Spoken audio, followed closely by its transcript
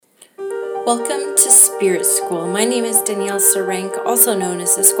Welcome to Spirit School. My name is Danielle Sarank, also known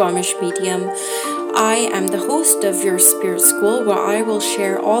as the Squamish Medium. I am the host of your Spirit School, where I will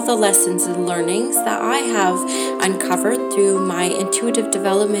share all the lessons and learnings that I have uncovered through my intuitive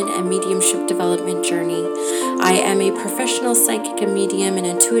development and mediumship development journey. I am a professional psychic and medium, an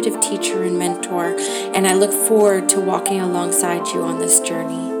intuitive teacher and mentor, and I look forward to walking alongside you on this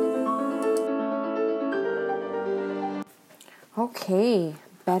journey. Okay.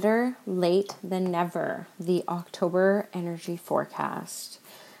 Better late than never, the October energy forecast.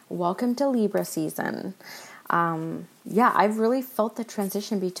 Welcome to Libra season. I've really felt the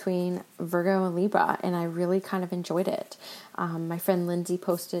transition between Virgo and Libra, and I really kind of enjoyed it. My friend Lindsay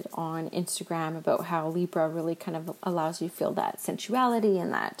posted on Instagram about how Libra really kind of allows you to feel that sensuality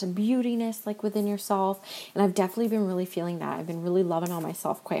and that beautiness like within yourself. And I've definitely been really feeling that. I've been really loving on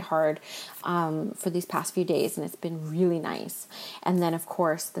myself quite hard for these past few days, and it's been really nice. And then, of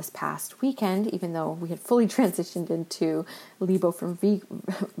course, this past weekend, even though we had fully transitioned into Libra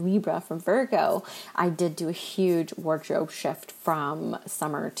from Virgo, I did do a huge wardrobe shift from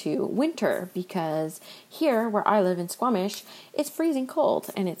summer to winter, because here where I live in Squamish, it's freezing cold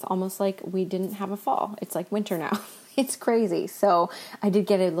and it's almost like we didn't have a fall. It's like winter now. It's crazy. So I did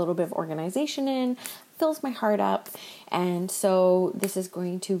get a little bit of organization in, fills my heart up. And so this is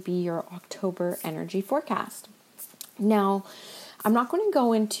going to be your October energy forecast. Now, I'm not going to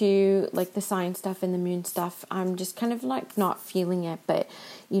go into like the sign stuff and the moon stuff. I'm just kind of like not feeling it. But,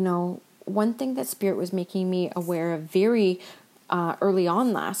 one thing that Spirit was making me aware of very early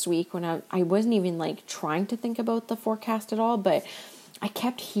on last week, when I wasn't even like trying to think about the forecast at all, but I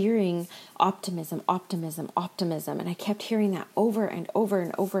kept hearing optimism, and I kept hearing that over and over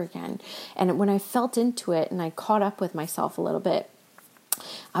and over again. And when I felt into it and I caught up with myself a little bit,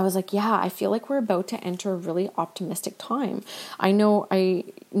 I was like, yeah, I feel like we're about to enter a really optimistic time. I know I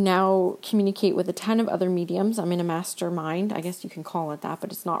now communicate with a ton of other mediums. I'm in a mastermind. I guess you can call it that,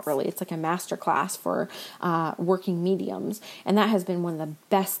 but it's not really. It's like a master class for working mediums. And that has been one of the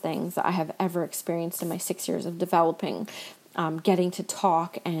best things that I have ever experienced in my 6 years of developing. Getting to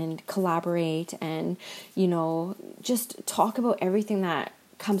talk and collaborate and, just talk about everything that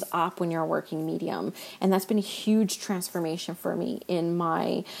comes up when you're a working medium. And that's been a huge transformation for me in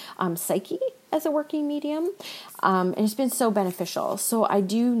my psyche as a working medium. And it's been so beneficial. So I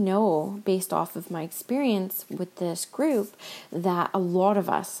do know, based off of my experience with this group, that a lot of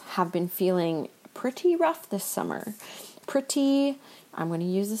us have been feeling pretty rough this summer. I'm going to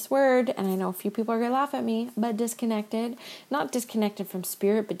use this word, and I know a few people are going to laugh at me, but disconnected. Not disconnected from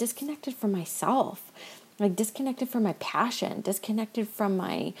Spirit, but disconnected from myself. Like disconnected from my passion, disconnected from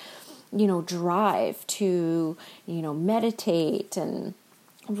my, drive to, meditate and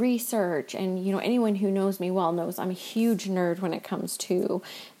research. And, anyone who knows me well knows I'm a huge nerd when it comes to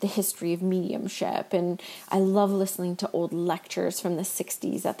the history of mediumship. And I love listening to old lectures from the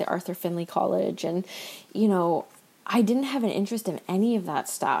 60s at the Arthur Findlay College. And, I didn't have an interest in any of that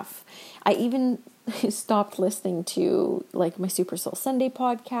stuff. I even stopped listening to like my Super Soul Sunday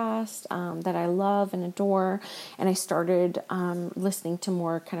podcast that I love and adore. And I started listening to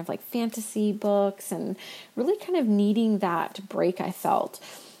more kind of like fantasy books and really kind of needing that break, I felt.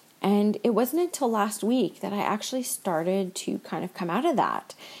 And it wasn't until last week that I actually started to kind of come out of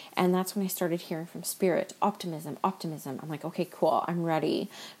that. And that's when I started hearing from Spirit, optimism. I'm like, okay, cool. I'm ready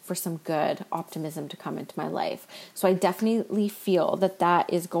for some good optimism to come into my life. So I definitely feel that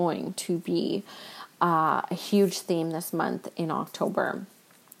is going to be a huge theme this month in October.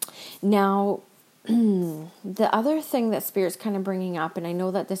 Now, the other thing that Spirit's kind of bringing up, and I know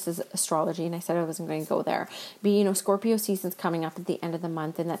that this is astrology, and I said I wasn't going to go there, but Scorpio season's coming up at the end of the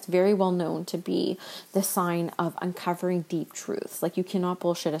month, and that's very well known to be the sign of uncovering deep truths. Like, you cannot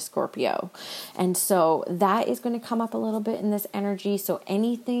bullshit a Scorpio. And so that is going to come up a little bit in this energy. So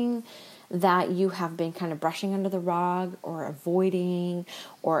anything that you have been kind of brushing under the rug or avoiding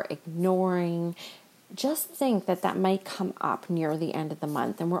or ignoring, just think that might come up near the end of the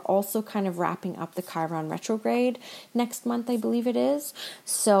month. And we're also kind of wrapping up the Chiron retrograde next month, I believe it is.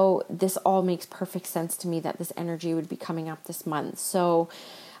 So this all makes perfect sense to me that this energy would be coming up this month. So,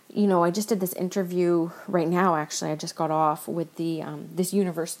 I just did this interview right now, actually. I just got off with the this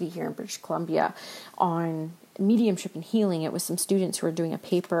university here in British Columbia on mediumship and healing. It was some students who are doing a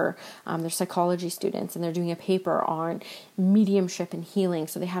paper. They're psychology students, and they're doing a paper on mediumship and healing.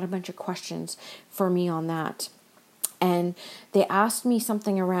 So they had a bunch of questions for me on that. And they asked me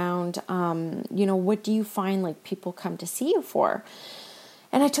something around, what do you find like people come to see you for?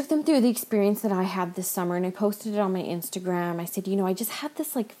 And I took them through the experience that I had this summer, and I posted it on my Instagram. I said, I just had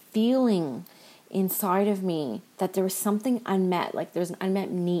this like feeling inside of me that there was something unmet, like there's an unmet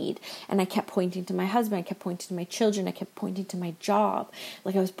need. And I kept pointing to my husband, I kept pointing to my children, I kept pointing to my job.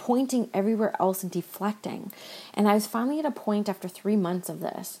 Like I was pointing everywhere else and deflecting. And I was finally at a point after 3 months of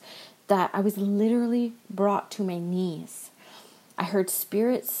this that I was literally brought to my knees. I heard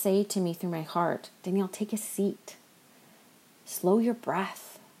Spirit say to me through my heart, Danielle, take a seat. Slow your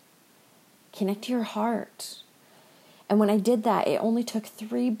breath. Connect to your heart. And when I did that, it only took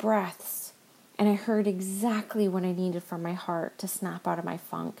 3 breaths. And I heard exactly what I needed from my heart to snap out of my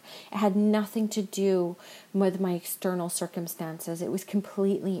funk. It had nothing to do with my external circumstances. It was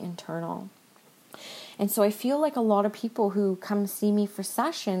completely internal. And so I feel like a lot of people who come see me for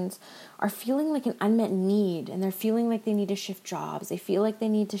sessions are feeling like an unmet need, and they're feeling like they need to shift jobs. They feel like they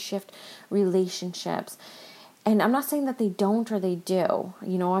need to shift relationships. And I'm not saying that they don't or they do.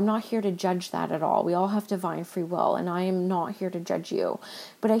 You know, I'm not here to judge that at all. We all have divine free will, and I am not here to judge you.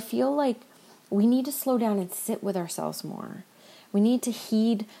 But I feel like we need to slow down and sit with ourselves more. We need to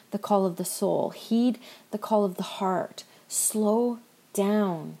heed the call of the soul, heed the call of the heart. Slow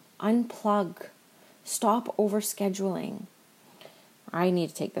down, unplug. Stop overscheduling. I need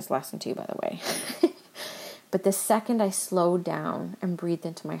to take this lesson too, by the way. But the second I slowed down and breathed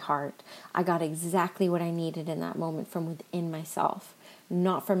into my heart, I got exactly what I needed in that moment from within myself,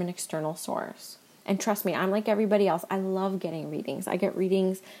 not from an external source. And trust me, I'm like everybody else. I love getting readings. I get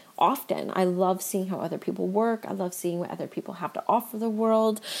readings often. I love seeing how other people work. I love seeing what other people have to offer the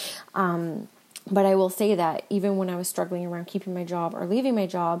world. But I will say that even when I was struggling around keeping my job or leaving my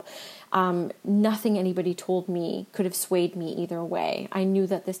job, nothing anybody told me could have swayed me either way. I knew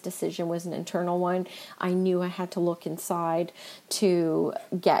that this decision was an internal one. I knew I had to look inside to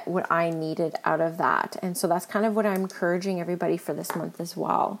get what I needed out of that. And so that's kind of what I'm encouraging everybody for this month as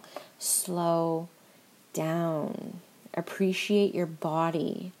well. Slow down. Appreciate your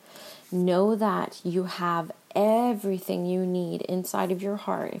body. Know that you have everything you need inside of your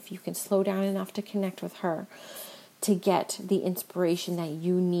heart if you can slow down enough to connect with her to get the inspiration that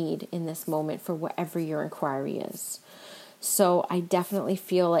you need in this moment for whatever your inquiry is. So I definitely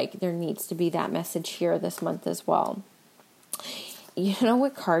feel like there needs to be that message here this month as well. You know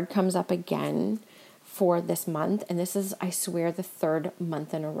what card comes up again for this month, and this is, I swear, the 3rd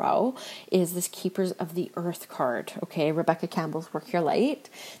month in a row, is this Keepers of the Earth card. Okay, Rebecca Campbell's Work Your Light.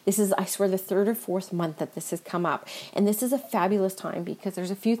 This is, I swear, the 3rd or 4th month that this has come up. And this is a fabulous time because there's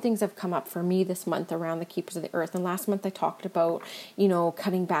a few things that have come up for me this month around the Keepers of the Earth. And last month I talked about,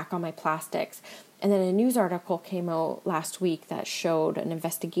 cutting back on my plastics. And then a news article came out last week that showed an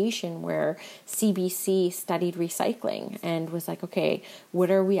investigation where CBC studied recycling and was like, okay,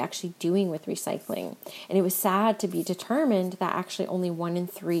 what are we actually doing with recycling? And it was sad to be determined that actually only 1 in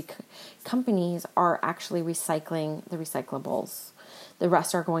 3 companies are actually recycling the recyclables. The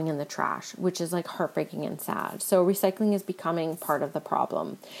rest are going in the trash, which is like heartbreaking and sad. So recycling is becoming part of the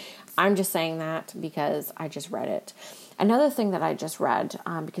problem. I'm just saying that because I just read it. Another thing that I just read,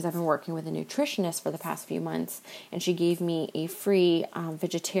 because I've been working with a nutritionist for the past few months, and she gave me a free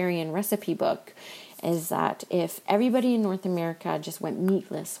vegetarian recipe book, is that if everybody in North America just went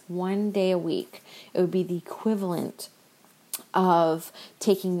meatless 1 day a week, it would be the equivalent of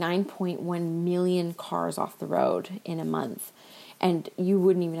taking 9.1 million cars off the road in a month. And you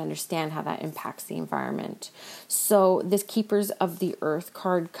wouldn't even understand how that impacts the environment. So this Keepers of the Earth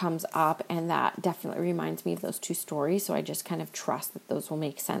card comes up, and that definitely reminds me of those 2 stories. So I just kind of trust that those will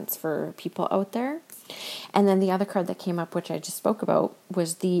make sense for people out there. And then the other card that came up, which I just spoke about,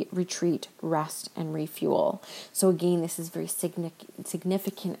 was the Retreat, Rest, and Refuel. So again, this is very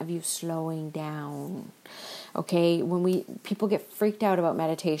significant of you slowing down. Okay, when people get freaked out about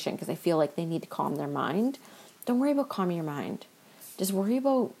meditation because they feel like they need to calm their mind, don't worry about calming your mind. Just worry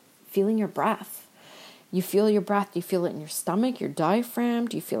about feeling your breath. You feel your breath. Do you feel it in your stomach, your diaphragm?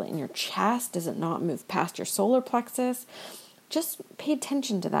 Do you feel it in your chest? Does it not move past your solar plexus? Just pay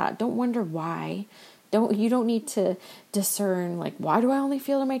attention to that. Don't wonder why. You don't need to discern, like, why do I only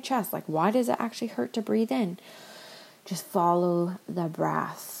feel it in my chest? Like, why does it actually hurt to breathe in? Just follow the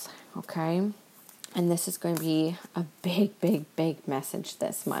breath, okay? And this is going to be a big, big, big message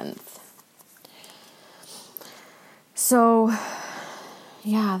this month. So,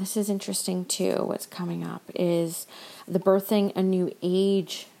 yeah, this is interesting too. What's coming up is the Birthing a New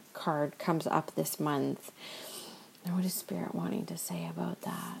Age card comes up this month. And what is Spirit wanting to say about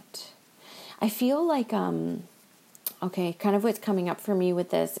that? I feel like, kind of what's coming up for me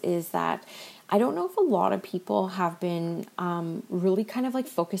with this is that I don't know if a lot of people have been really kind of like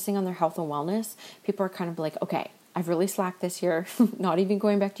focusing on their health and wellness. People are kind of like, okay, I've really slacked this year, not even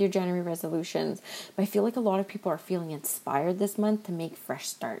going back to your January resolutions, but I feel like a lot of people are feeling inspired this month to make fresh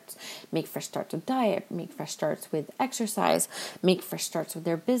starts. Make fresh starts with diet, make fresh starts with exercise, make fresh starts with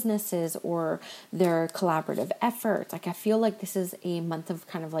their businesses or their collaborative efforts. Like I feel like this is a month of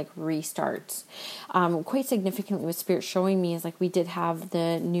kind of like restarts. Quite significantly what Spirit showing me is like we did have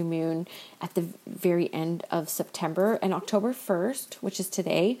the new moon at the very end of September, and October 1st, which is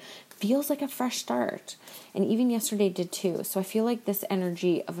today, feels like a fresh start. And even yesterday did too. So I feel like this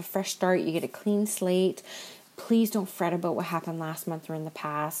energy of a fresh start, you get a clean slate. Please don't fret about what happened last month or in the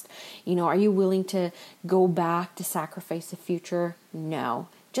past. You know, are you willing to go back to sacrifice the future? No.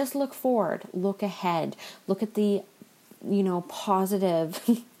 Just look forward, look ahead, look at the,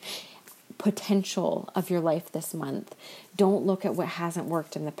 positive potential of your life this month. Don't look at what hasn't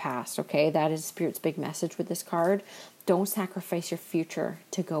worked in the past, okay? That is Spirit's big message with this card. Don't sacrifice your future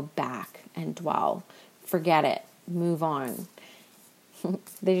to go back and dwell. Forget it. Move on.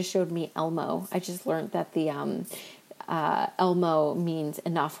 They just showed me Elmo. I just learned that the Elmo means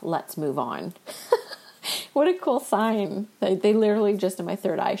enough, let's move on. What a cool sign. They literally just in my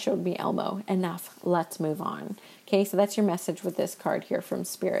third eye showed me Elmo. Enough, let's move on. Okay, so that's your message with this card here from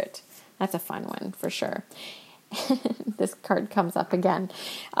Spirit. That's a fun one for sure. This card comes up again.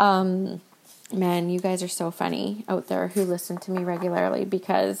 Man, you guys are so funny out there who listen to me regularly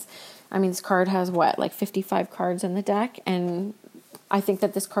because, this card has like 55 cards in the deck, and I think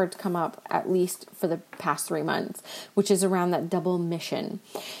that this card's come up at least for the past 3 months, which is around that double mission.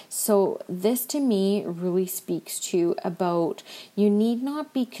 So this to me really speaks to about you need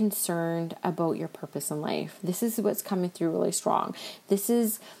not be concerned about your purpose in life. This is what's coming through really strong. This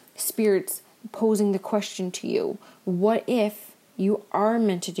is Spirit's posing the question to you. What if you are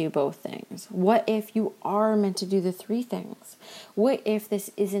meant to do both things? What if you are meant to do the 3 things? What if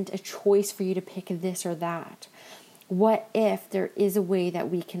this isn't a choice for you to pick this or that? What if there is a way that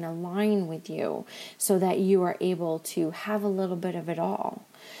we can align with you so that you are able to have a little bit of it all?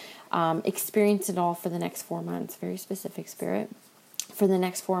 Experience it all for the next 4 months. Very specific, Spirit. For the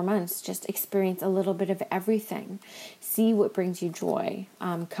next 4 months, just experience a little bit of everything. See what brings you joy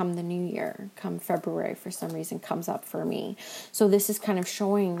come the new year, come February, for some reason comes up for me. So this is kind of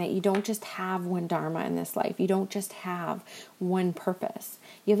showing that you don't just have one dharma in this life. You don't just have one purpose.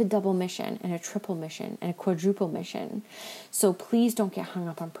 You have a double mission and a triple mission and a quadruple mission. So please don't get hung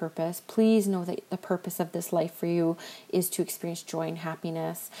up on purpose. Please know that the purpose of this life for you is to experience joy and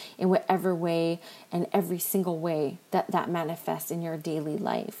happiness in whatever way and every single way that manifests in your daily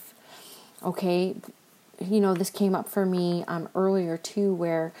life. Okay? This came up for me earlier too,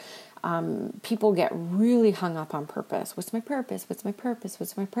 where people get really hung up on purpose. What's my purpose? What's my purpose?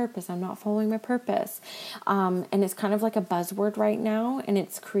 What's my purpose? I'm not following my purpose. And it's kind of like a buzzword right now, and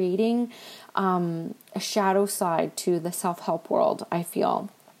it's creating a shadow side to the self-help world, I feel.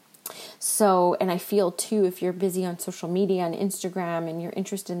 So, and I feel too, if you're busy on social media and Instagram and you're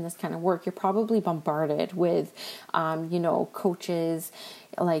interested in this kind of work, you're probably bombarded with, coaches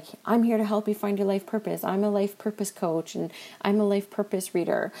like, I'm here to help you find your life purpose. I'm a life purpose coach and I'm a life purpose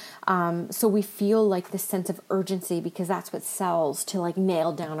reader. So we feel like this sense of urgency because that's what sells to like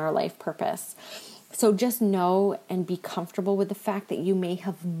nail down our life purpose. So just know and be comfortable with the fact that you may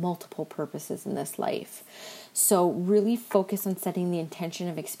have multiple purposes in this life. So really focus on setting the intention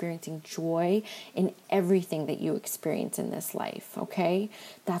of experiencing joy in everything that you experience in this life, okay?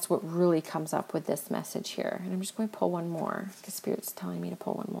 That's what really comes up with this message here. And I'm just going to pull one more because Spirit's telling me to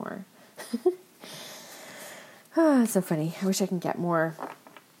pull one more. It's so funny. I wish I can get more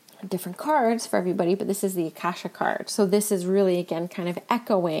different cards for everybody, but this is the Akasha card. So this is really, again, kind of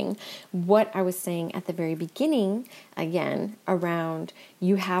echoing what I was saying at the very beginning, again, around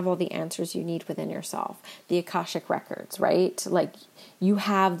you have all the answers you need within yourself. The Akashic records, right? Like you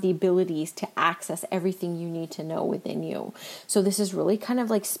have the abilities to access everything you need to know within you. So this is really kind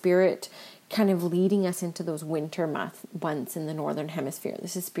of like Spirit kind of leading us into those winter months in the Northern Hemisphere.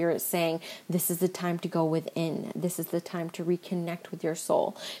 This is Spirit saying, this is the time to go within. This is the time to reconnect with your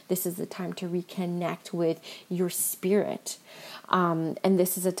soul. This is the time to reconnect with your spirit. And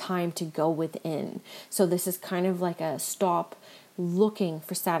this is a time to go within. So this is kind of like a stop looking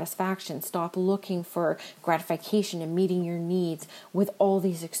for satisfaction, stop looking for gratification and meeting your needs with all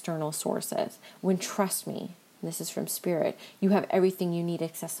these external sources. When, trust me, this is from Spirit, you have everything you need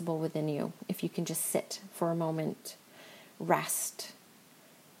accessible within you. If you can just sit for a moment, rest,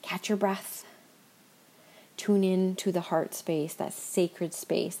 catch your breath, tune in to the heart space, that sacred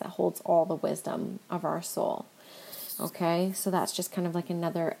space that holds all the wisdom of our soul. Okay, so that's just kind of like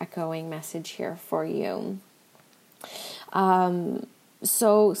another echoing message here for you.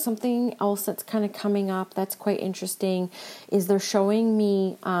 So something else that's kind of coming up that's quite interesting is they're showing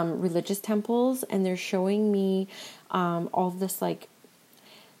me religious temples, and they're showing me all of this, like,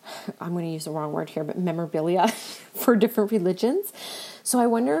 I'm going to use the wrong word here, but memorabilia for different religions. So I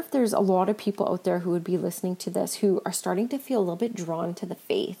wonder if there's a lot of people out there who would be listening to this who are starting to feel a little bit drawn to the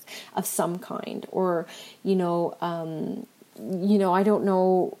faith of some kind, or, I don't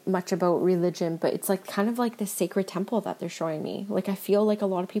know much about religion, but it's like kind of like the sacred temple that they're showing me. Like, I feel like a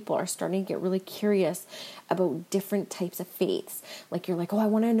lot of people are starting to get really curious about different types of faiths. Like, you're like, oh, I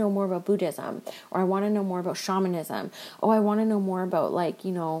want to know more about Buddhism, or I want to know more about shamanism. Oh, I want to know more about, like,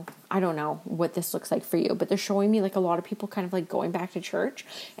 I don't know what this looks like for you, but they're showing me like a lot of people kind of like going back to church.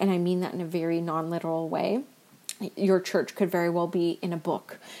 And I mean that in a very non-literal way. Your church could very well be in a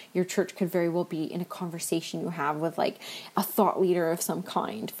book. Your church could very well be in a conversation you have with like a thought leader of some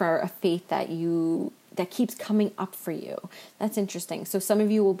kind for a faith that keeps coming up for you. That's interesting. So some of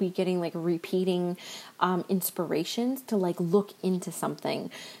you will be getting like repeating inspirations to like look into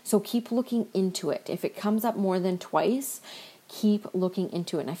something. So keep looking into it. If it comes up more than twice, keep looking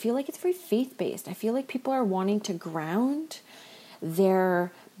into it. And I feel like it's very faith-based. I feel like people are wanting to ground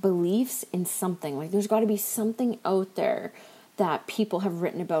their beliefs in something. Like, there's got to be something out there that people have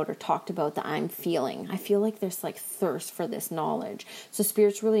written about or talked about that I'm feeling. I feel like there's like thirst for this knowledge. So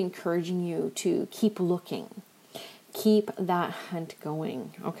Spirit's really encouraging you to keep looking. Keep that hunt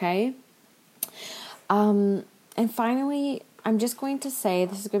going, okay? And finally, I'm just going to say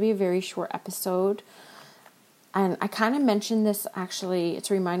this is going to be a very short episode. And I kind of mentioned this, actually. It's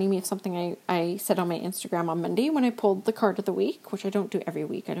reminding me of something I said on my Instagram on Monday when I pulled the card of the week, which I don't do every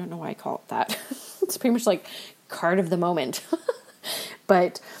week. I don't know why I call it that. It's pretty much like card of the moment.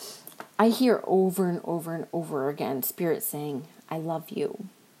 But I hear over and over and over again Spirit saying, I love you.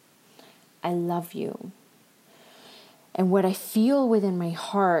 I love you. And what I feel within my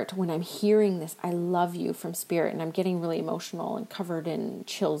heart when I'm hearing this, I love you from Spirit, and I'm getting really emotional and covered in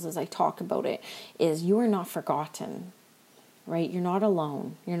chills as I talk about it, is you are not forgotten, right? You're not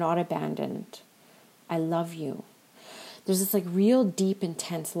alone. You're not abandoned. I love you. There's this like real deep,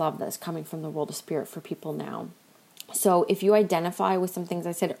 intense love that's coming from the world of Spirit for people now. So if you identify with some things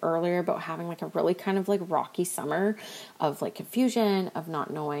I said earlier about having like a really kind of like rocky summer of like confusion, of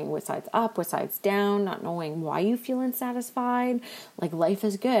not knowing what side's up, what side's down, not knowing why you feel unsatisfied, like life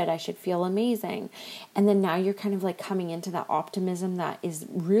is good, I should feel amazing. And then now you're kind of like coming into that optimism that is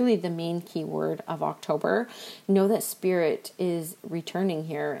really the main key word of October. Know that Spirit is returning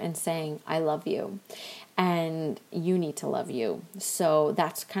here and saying, I love you. And you need to love you. So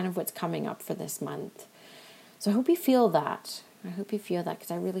that's kind of what's coming up for this month. So I hope you feel that. I hope you feel that,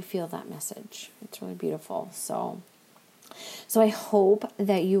 because I really feel that message. It's really beautiful. So I hope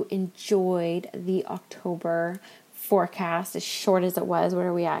that you enjoyed the October forecast, as short as it was. Where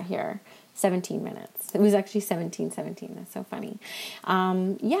are we at here? 17 minutes. It was actually 17. That's so funny.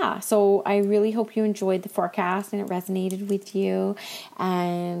 So I really hope you enjoyed the forecast and it resonated with you.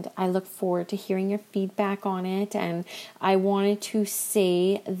 And I look forward to hearing your feedback on it. And I wanted to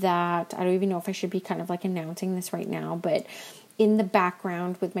say that, I don't even know if I should be kind of like announcing this right now, but in the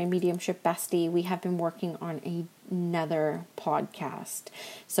background with my mediumship bestie, we have been working on another podcast.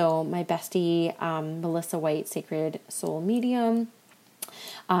 So my bestie, Melissa White, Sacred Soul Medium,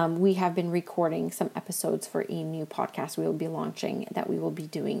 we have been recording some episodes for a new podcast we will be launching that we will be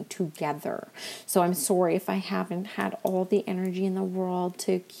doing together. So I'm sorry if I haven't had all the energy in the world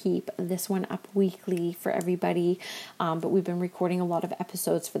to keep this one up weekly for everybody. But we've been recording a lot of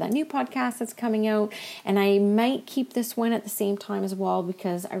episodes for that new podcast that's coming out. And I might keep this one at the same time as well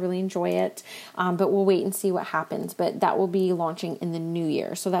because I really enjoy it. But we'll wait and see what happens. But that will be launching in the new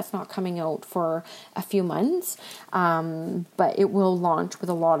year. So that's not coming out for a few months. But it will launch with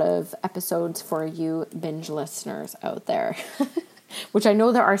a lot of episodes for you binge listeners out there, which I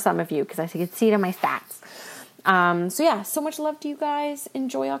know there are some of you because I can see it in my stats. So much love to you guys.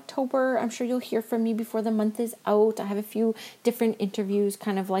 Enjoy October. I'm sure you'll hear from me before the month is out. I have a few different interviews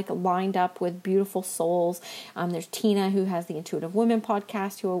kind of like lined up with beautiful souls. There's Tina, who has the Intuitive Women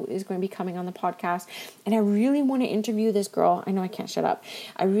podcast, who is going to be coming on the podcast. And I really want to interview this girl. I know I can't shut up.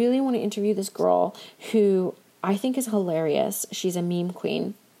 I really want to interview this girl who I think is hilarious. She's a meme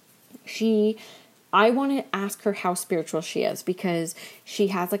queen. I want to ask her how spiritual she is, because she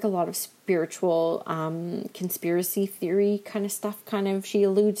has like a lot of spiritual conspiracy theory kind of stuff she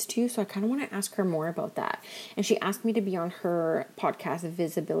alludes to. So I kind of want to ask her more about that. And she asked me to be on her podcast,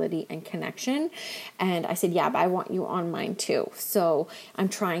 Visibility and Connection. And I said, yeah, but I want you on mine too. So I'm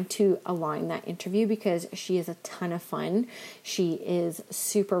trying to align that interview because she is a ton of fun. She is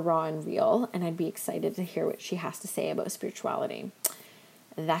super raw and real. And I'd be excited to hear what she has to say about spirituality.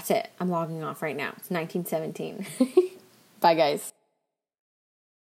 That's it. I'm logging off right now. It's 1917. Bye, guys.